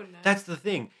fine. cartoon. That's the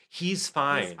thing. He's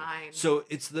fine. He's fine. So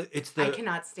it's the I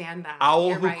cannot stand that. owl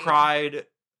You're who right. cried,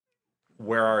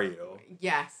 "Where are you?"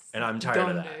 Yes. And I'm tired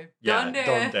of that. Donde. Yeah,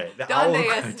 Donde. donde. The owl who Donde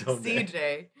cried, es donde.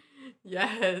 CJ.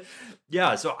 Yes.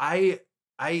 Yeah, so I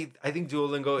think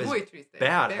Duolingo is Muy triste.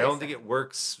 bad. I Very don't think sad. it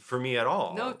works for me at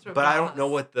all. No but I don't know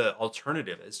trabajos. what the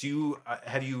alternative is. Do you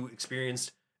have you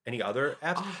experienced any other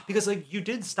apps? Oh. Because like you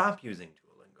did stop using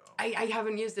Duolingo. I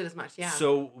haven't used it as much, yeah.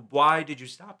 So why did you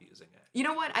stop using it? You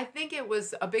know what? I think it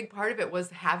was a big part of it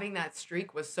was having that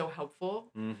streak was so helpful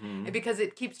Mm-hmm. because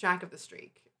it keeps track of the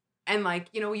streak. And like,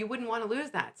 you wouldn't want to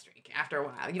lose that streak after a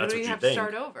while. That's You what you you have think. to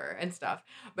start over and stuff.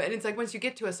 But it's like once you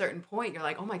get to a certain point, you're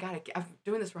like, oh my God, I'm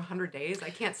doing this for 100 days. I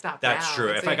can't stop That's now. true.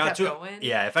 And If so I you got kept to going.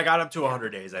 if I got up to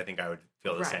 100 days, I think I would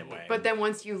feel the same Right. way. But then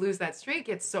once you lose that streak,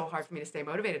 it's so hard for me to stay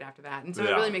motivated after that. And so it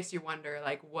Yeah. really makes you wonder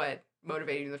like what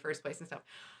motivated you in the first place and stuff.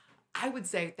 I would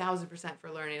say 1000% for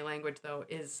learning a language though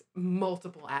is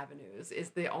multiple avenues is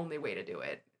the only way to do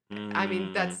it. I mean,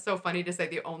 Mm. that's so funny to say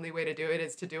the only way to do it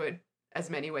is to do it as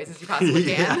many ways as you possibly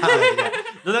can. Yeah.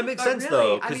 No, that makes But sense really,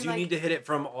 though, I because mean, you like- need to hit it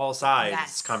from all sides: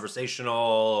 Yes.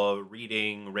 conversational,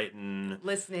 reading, written.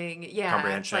 Listening, yeah.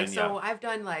 Comprehension, Like, so I've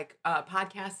done like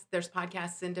podcasts. There's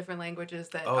podcasts in different languages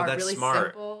that Oh, are that's really smart.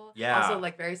 simple. Yeah. Also,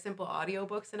 like very simple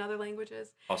audiobooks in other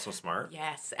languages. Also smart.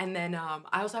 Yes, and then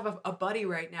I also have a buddy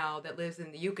right now that lives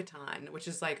in the Yucatan, which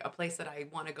is like a place that I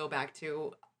want to go back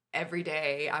to every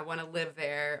day. I want to live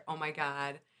there. Oh my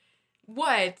God,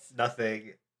 what?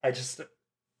 Nothing.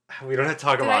 We don't have to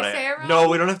talk Did about I it. say it wrong? No,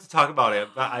 we don't have to talk about it.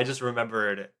 But I just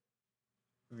remembered,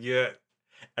 an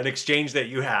exchange that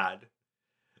you had.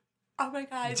 Oh my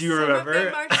God! Do you Some remember? of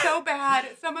them are so bad.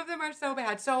 Some of them are so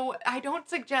bad. So I don't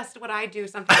suggest what I do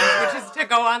sometimes, which is to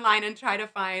go online and try to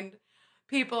find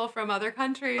people from other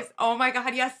countries. Oh my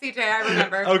God! Yes, CJ, I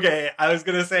remember. Okay, I was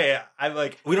gonna say, I'm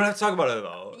like, we don't have to talk about it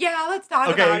though. Yeah, let's talk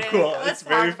Okay, about it. cool. Let's It's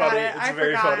very talk about funny. it. It's I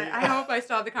very forgot. funny. I hope I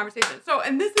still have the conversation. So,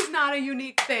 and this is not a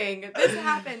unique thing. This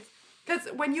happens because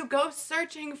when you go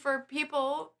searching for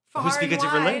people far Who speak a and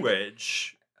different wide-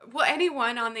 language. well,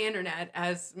 anyone on the internet,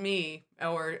 as me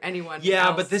or anyone. Yeah,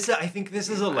 else, but I think this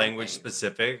is a find language things.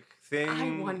 specific thing.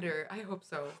 I wonder. I hope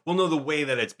so. Well, no, the way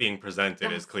that it's being presented is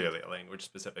That's- clearly a language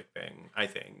specific thing, I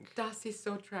think. Das ist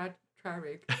so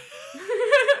traurig.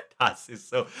 Das is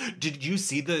so. Did you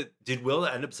see did Will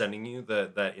end up sending you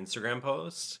that Instagram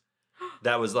post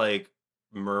that was like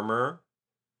murmur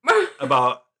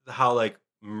about how like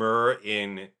myrrh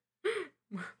in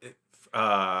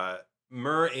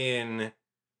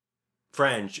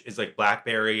French is like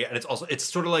blackberry, and it's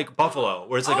sort of like buffalo,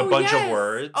 where it's like a bunch of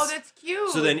words. Oh, that's cute.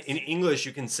 So then in English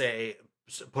you can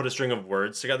put a string of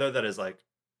words together that is like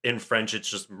in French it's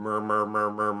just murmur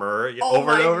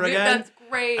over and over again. That's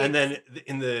great. And then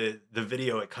in the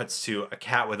video it cuts to a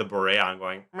cat with a beret on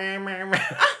going oh,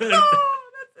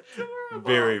 that's adorable.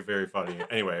 very, very funny.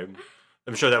 Anyway,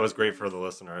 I'm sure that was great for the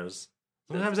listeners.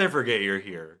 Sometimes I forget you're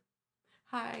here,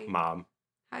 Hi. Mom,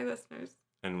 Hi, listeners.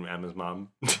 and Emma's mom.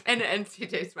 And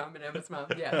CJ's mom and Emma's mom,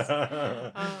 yes.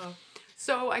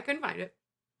 So I couldn't find it.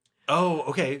 Oh,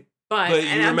 okay. But you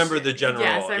and I'm remember the general-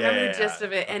 Yes, I yeah, remember yeah, the gist yeah.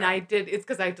 of it, and Okay. I did. It's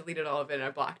because I deleted all of it and I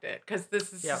blocked it because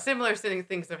this is Yep. similar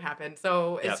things have happened.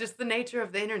 So it's Yep. just the nature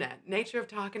of the internet, nature of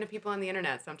talking to people on the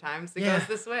internet. Sometimes it Yeah. goes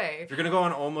this way. If you're gonna go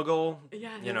on Omegle,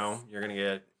 Yeah, you know, you're gonna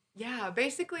get. Yeah,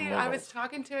 basically, I was Muggles.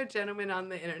 talking to a gentleman on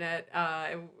the internet,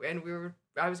 and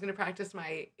I was going to practice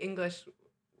my English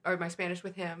or my Spanish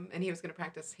with him, and he was going to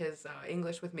practice his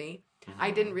English with me.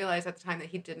 I Mhm. didn't realize at the time that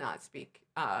he did not speak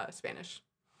Spanish.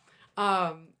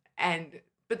 And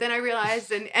but then I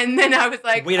realized, and then I was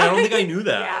like, Wait, I don't think I knew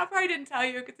that. Yeah, I probably didn't tell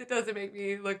you because it doesn't make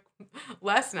me look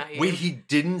less naive. Wait, he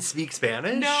didn't speak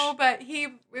Spanish? No, but we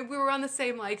were on the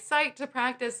same like site to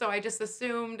practice, so I just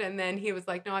assumed, and then he was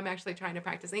like, "No, I'm actually trying to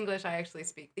practice English. I actually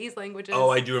speak these languages." Oh,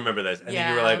 I do remember this. And then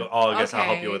you were like, "Oh, I guess I'll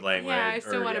help you with okay. language." Yeah, I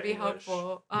still or, want to be English.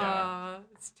 helpful. Yeah.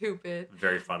 Stupid.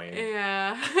 Very funny.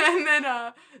 Yeah, and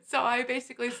then so I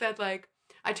basically said like,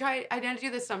 I do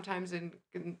this sometimes and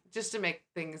just to make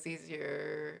things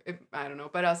easier. I don't know,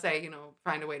 but I'll say,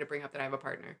 find a way to bring up that I have a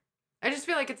partner. I just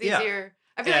feel like it's Yeah. easier.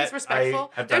 I feel like it's I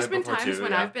respectful. have done There's it been before times too,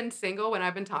 when yeah. I've been single, when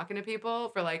I've been talking to people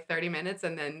for like 30 minutes,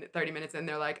 and then 30 minutes in,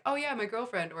 they're like, "Oh yeah, my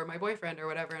girlfriend or my boyfriend or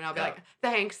whatever," and I'll be Yeah. like,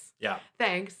 "Thanks, Yeah.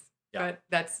 thanks." Yeah. But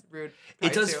that's rude.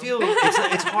 It does too. feel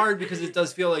it's hard because it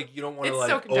does feel like you don't want to It's like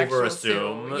so contextual, over too.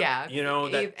 assume Yeah,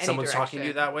 that any someone's talking to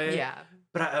you that direction. way. Yeah.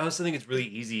 But I also think it's really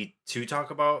easy to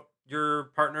talk about your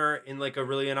partner in like a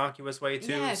really innocuous way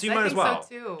too. Yes, so you I might think as well so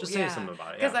too. just Yeah. say something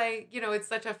about it. Because Yeah. it's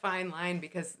such a fine line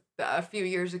because a few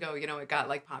years ago, it got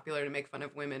like popular to make fun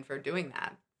of women for doing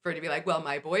that, for it to be like, well,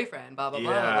 my boyfriend, blah, blah,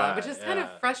 blah, blah, blah, which is kind of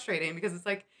Yeah. frustrating because it's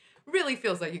like, really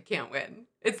feels like you can't win.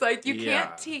 It's like you Yeah.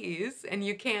 can't tease and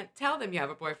you can't tell them you have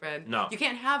a boyfriend. No. You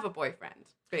can't have a boyfriend,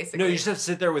 basically. No, you just have to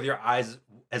sit there with your eyes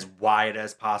as wide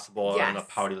as possible and a Yes.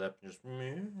 pouty lip and just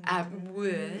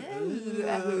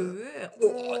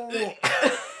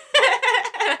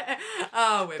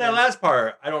Oh, women. that last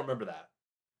part, I don't remember that.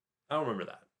 I don't remember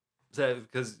that.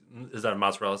 Is that a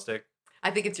mozzarella stick?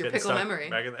 I think it's your Getting pickle stuck memory.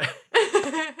 back in there?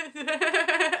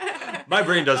 My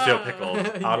brain does feel pickled,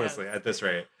 Yes. honestly, at this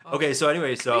rate. Oh. Okay, so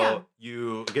anyway, Yeah.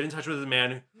 you get in touch with a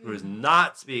man who does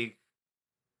not speak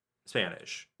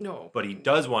Spanish, No. but he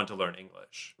does want to learn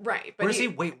English. Right, Where but does he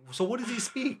wait? So what does he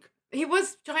speak? he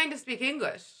was trying to speak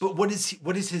English. But what is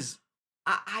his?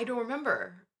 I don't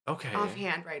remember Okay,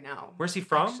 offhand right now. where's he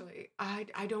from? Actually, I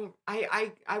don't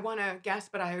I want to guess,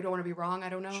 but I don't want to be wrong. I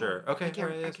don't know. Sure. Okay, I can't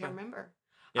alright, I that's can't fine. remember.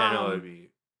 Yeah, I know um, it'd be.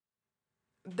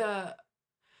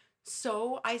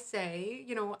 So I say,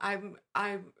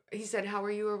 he said, "How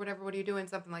are you?" or whatever, "What are you doing?"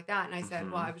 something like that, and I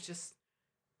said, "Well, Mhm. I was just,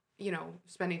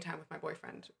 spending time with my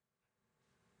boyfriend."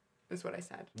 Is what I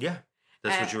said. Yeah,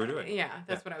 that's what you were doing. Yeah,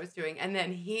 that's what I was doing. And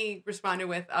then he responded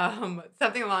with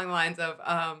something along the lines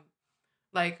of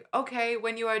like, "Okay,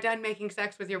 when you are done making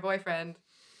sex with your boyfriend,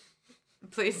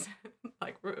 please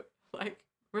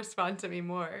respond to me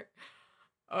more."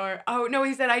 Or oh no,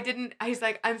 he said I didn't. He's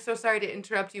like, "I'm so sorry to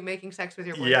interrupt you making sex with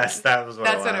your boyfriend." Yes, that was what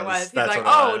That's it what it was. He's That's like, what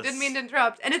it "Oh, was. didn't mean to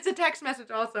interrupt." And it's a text message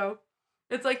also.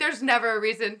 It's like there's never a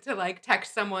reason to like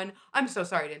text someone, "I'm so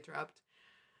sorry to interrupt."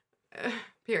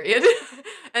 Period.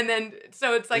 And then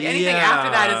so it's like anything after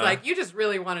that is Yeah. like you just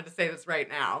really wanted to say this right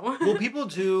now. Well, people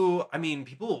do. I mean,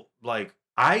 people like.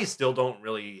 I still don't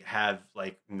really have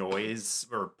like noise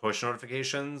or push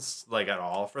notifications like at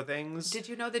all for things. Did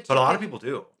you know that But you a lot of can people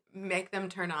do. make them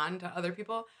turn on to other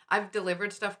people? I've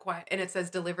delivered stuff quiet and it says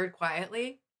delivered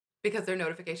quietly because their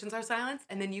notifications are silenced,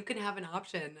 and then you can have an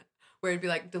option where it'd be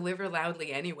like deliver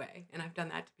loudly anyway, and I've done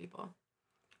that to people.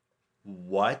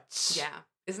 What? Yeah.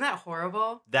 Isn't that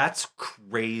horrible? That's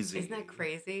crazy. Isn't that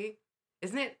crazy?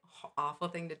 Isn't it awful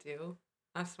thing to do?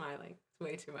 I'm smiling. It's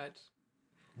way too much.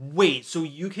 Wait, so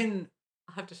you can.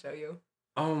 I'll have to show you.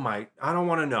 Oh my! I don't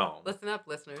want to know. Listen up,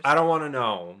 listeners. I don't want to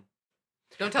know.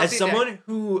 Don't tell As CJ. someone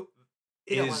who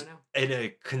You don't is wanna know. in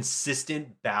a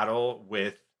consistent battle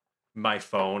with my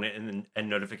phone and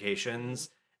notifications,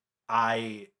 We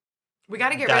got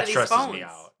to get that rid of these stresses phones. me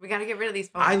out. We got to get rid of these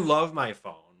phones. I love my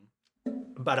phone,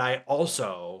 but I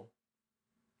also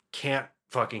can't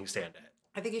fucking stand it.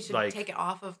 I think you should like- take it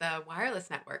off of the wireless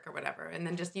network or whatever, and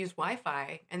then just use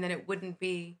Wi-Fi, and then it wouldn't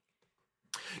be.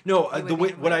 No, You the would way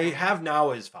need what I Wi-Fi. have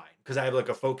now is fine because I have like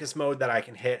a focus mode that I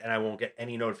can hit and I won't get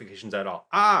any notifications at all.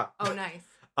 Oh, nice.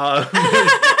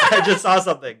 I just saw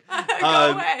something. Go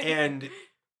away.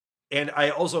 And I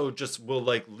also just will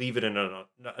like leave it in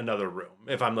another room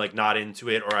if I'm like not into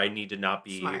it or I need to not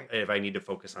be Smart. if I need to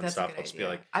focus on That's a stuff. good I'll just be idea.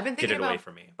 like, I've been get thinking it away about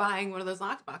from me. buying one of those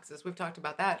lock boxes. We've talked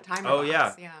about that. Timer Oh, box.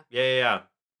 yeah. Yeah. Yeah.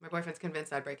 My boyfriend's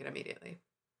convinced I'd break it immediately.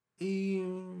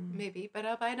 Mm, Maybe, but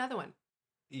I'll buy another one.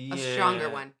 yeah. stronger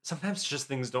one. Sometimes just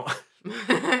things don't.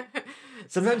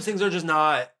 Sometimes things are just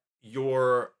not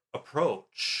your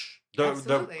approach. The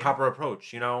Absolutely. proper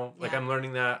approach, Like Yeah. I'm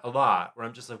learning that a lot where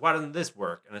I'm just like, why doesn't this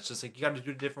work? And it's just like you got to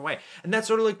do it a different way. And that's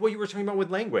sort of like what you were talking about with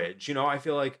language. I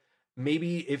feel like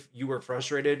maybe if you were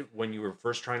frustrated when you were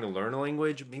first trying to learn a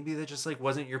language, maybe that just like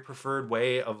wasn't your preferred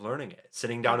way of learning it.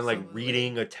 Sitting down and like Absolutely.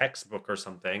 reading a textbook or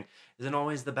something isn't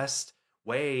always the best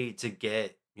way to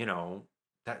get,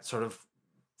 that sort of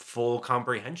full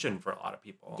comprehension for a lot of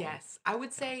people. Yes. I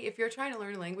would say if you're trying to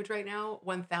learn a language right now,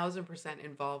 1000%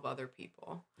 involve other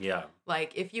people. Yeah.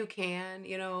 Like if you can,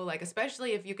 like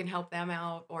especially if you can help them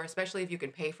out, or especially if you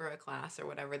can pay for a class or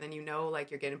whatever, then like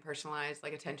you're getting personalized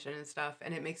like attention and stuff,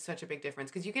 and it makes such a big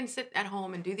difference because you can sit at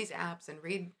home and do these apps and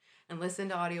read and listen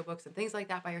to audiobooks and things like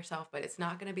that by yourself, but it's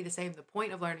not going to be the same. The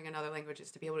point of learning another language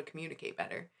is to be able to communicate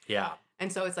better. Yeah.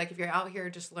 And so it's like if you're out here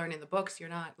just learning the books, you're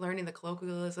not learning the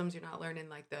colloquialisms, you're not learning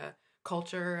like the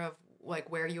culture of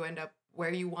like where you end up,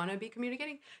 where you want to be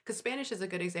communicating. Because Spanish is a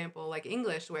good example, like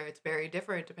English, where it's very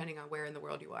different depending on where in the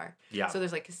world you are. Yeah. So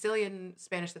there's like Castilian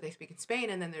Spanish that they speak in Spain,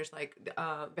 and then there's like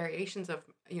variations of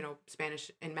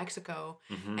Spanish in Mexico,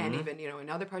 and even in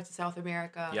other parts of South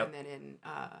America, and then in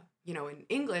in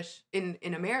English in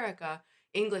America.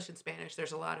 English and Spanish,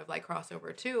 there's a lot of like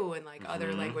crossover too, and like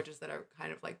other languages that are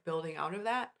kind of like building out of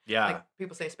that. Yeah. Like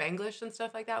people say Spanglish and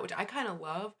stuff like that, which I kind of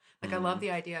love. Like I love the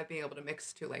idea of being able to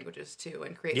mix two languages too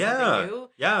and create something new.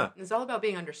 Yeah. And it's all about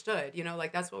being understood,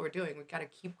 like that's what we're doing. We've got to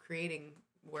keep creating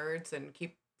words and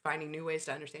keep finding new ways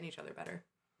to understand each other better.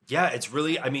 Yeah, it's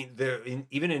really, I mean,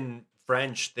 even in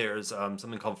French, there's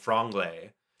something called franglais,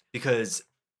 because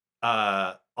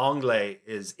anglais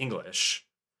is English.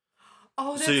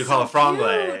 Oh, that's so you call it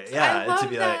franglais. cute. Yeah, I love to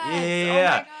be that. like, yeah. Oh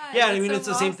my God, yeah, I that's mean, so it's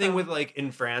the same thing awesome. with like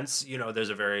in France, there's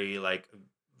a very like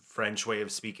French way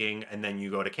of speaking, and then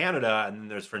you go to Canada, and then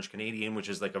there's French Canadian, which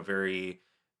is like a very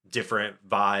different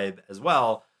vibe as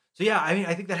well. So yeah, I mean,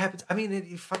 I think that happens. I mean,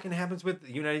 it fucking happens with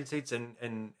the United States and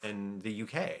the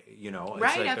UK. It's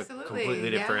Right, like absolutely. a completely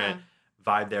different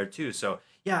vibe there too. So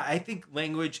yeah, I think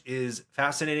language is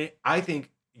fascinating. I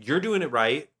think you're doing it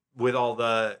right with all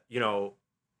the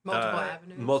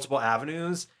multiple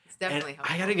avenues. It's definitely And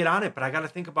helpful. I got to get on it, but I got to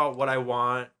think about what I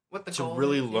want What the to goal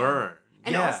really is, yeah. learn.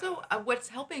 And yeah. also, what's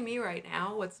helping me right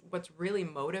now, what's really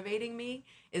motivating me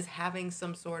is having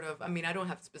some sort of, I mean, I don't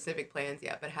have specific plans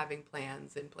yet, but having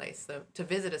plans in place to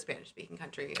visit a Spanish-speaking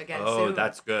country again soon.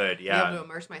 That's good. Be able to Yeah.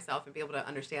 immerse myself and be able to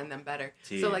understand them better.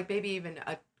 See. So, like, maybe even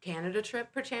a Canada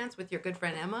trip, perchance, with your good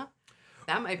friend Emma.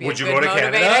 That might be Would a you good go to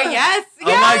motivator. Canada? Yes, Oh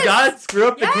my yes! God, screw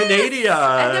up the Yes! Canada.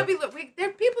 And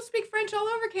there people speak French all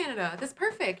over Canada. That's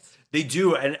perfect. They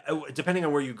do, and depending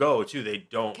on where you go too, they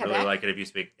don't really Quebec? like it if you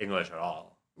speak English at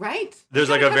all. Right. There's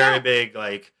We like gotta a go very back. big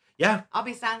like I'll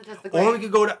be Santa's the Great. Or we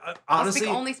could go to I'll honestly.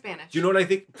 speak only Spanish. Do you know what I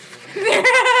think?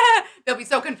 They'll be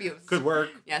so confused. Could work.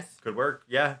 Yes. Could work.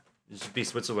 Yeah. Just be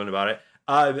Switzerland about it.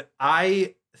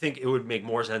 I think it would make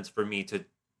more sense for me to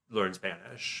learn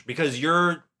Spanish because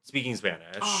you're speaking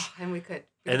Spanish. Oh, and we could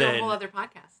And do then- a whole other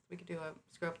podcast. We could do a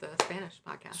Screw Up the Spanish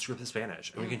podcast. Screw up the Spanish,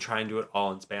 and we Yeah. can try and do it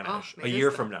all in Spanish Oh, a maybe year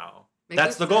it's from now. Maybe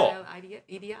That's the it's goal. Idea.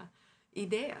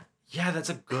 Yeah, that's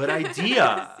a good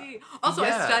idea. See. Also,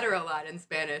 Yeah. I stutter a lot in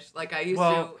Spanish, like I used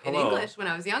Well, to in hello. English when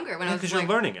I was younger. When I was Because like,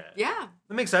 you're learning it. Yeah.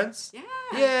 That makes sense. Yeah.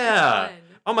 Yeah. it's fun.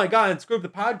 Oh my God, Screw Up the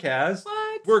Podcast.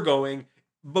 What? We're going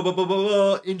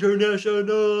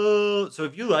international. So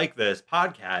if you like this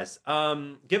podcast,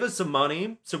 give us some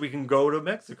money so we can go to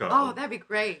Mexico. Oh, that'd be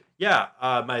great. Yeah,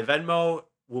 my Venmo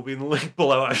will be in the link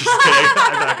below. I'm just kidding.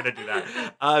 I'm not going to do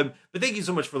that. But thank you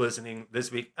so much for listening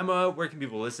this week. Emma, where can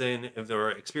people listen if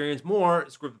they experience more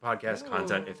Screw Up the Podcast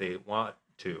content if they want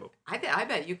to? I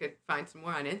bet you could find some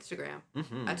more on Instagram.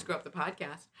 Mhm. I'd Screw Up the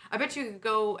Podcast. I bet you could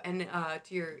go and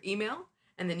to your email,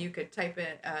 and then you could type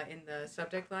it in the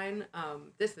subject line.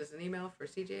 This is an email for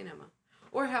CJ and Emma,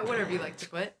 or whatever you like to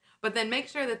put. But then make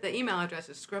sure that the email address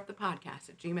is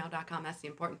screwupthepodcast@gmail.com. That's the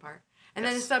important part. And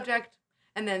then the Yes. subject,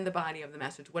 and then the body of the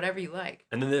message, whatever you like.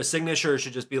 And then the signature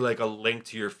should just be like a link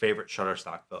to your favorite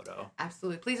Shutterstock photo.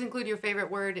 Absolutely. Please include your favorite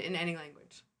word in any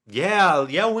language. Yeah,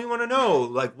 we want to know.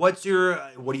 Like, what do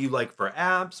you like for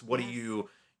apps? What do Yes.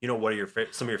 what are your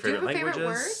some of your Do you favorite have a languages? favorite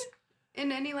word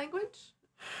in any language?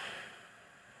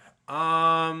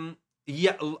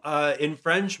 In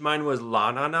French, mine was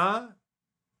la nana,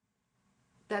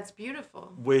 That's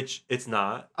beautiful. which it's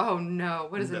not. Oh no,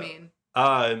 what does No. it mean?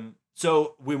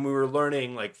 So when we were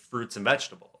learning like fruits and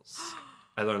vegetables,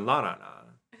 I learned la nana.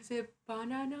 Is it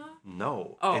banana?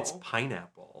 No, Oh. it's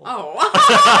pineapple. Oh.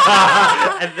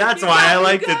 And that's You why I got me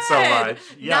liked it so good. much.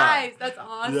 Yeah. Nice. That's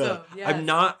awesome. Yeah.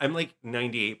 Yes. I'm like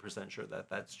 98% sure that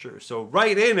that's true. So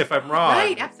write in if I'm wrong.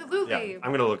 Right, absolutely. Yeah,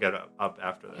 I'm gonna look it up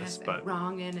after this. Yes, But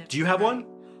wrong in it. do you have one?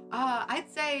 I'd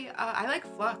say I like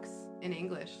flux in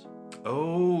English.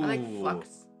 Oh, I like flux.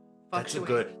 That's a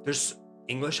Fluctuate. good.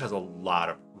 English has a lot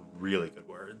of really good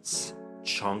words,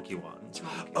 chunky ones.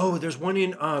 Chunky. Oh, there's one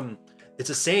in it's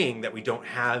a saying that we don't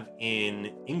have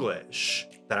in English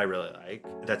that I really like.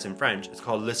 That's in French. It's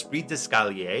called l'esprit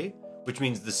d'escalier, which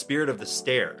means the spirit of the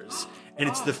stairs, and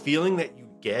it's the feeling that you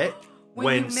get When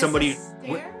when you miss somebody. a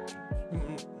stair?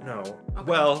 No. Okay.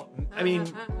 Well, I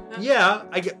mean, yeah,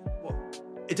 I get. Well,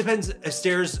 it depends.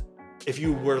 Stairs, if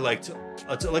you were like to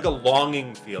like a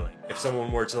longing feeling, if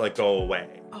someone were to like go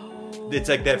away, Oh. it's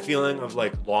like that feeling of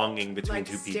like longing between like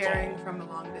two people. staring from a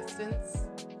long distance,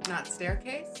 not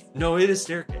staircase. No, it is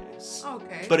staircase.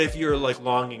 Okay. But if you're like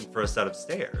longing for a set of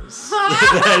stairs,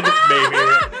 then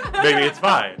maybe it's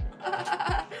fine.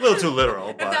 A little too literal,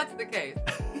 If but that's the case.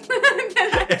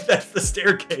 if that's the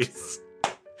staircase.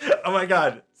 Oh my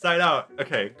god, sign out.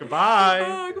 Okay, goodbye.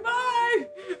 Oh,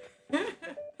 goodbye.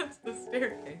 That's the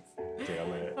staircase.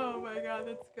 Damn it. Oh my god,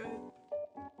 that's good.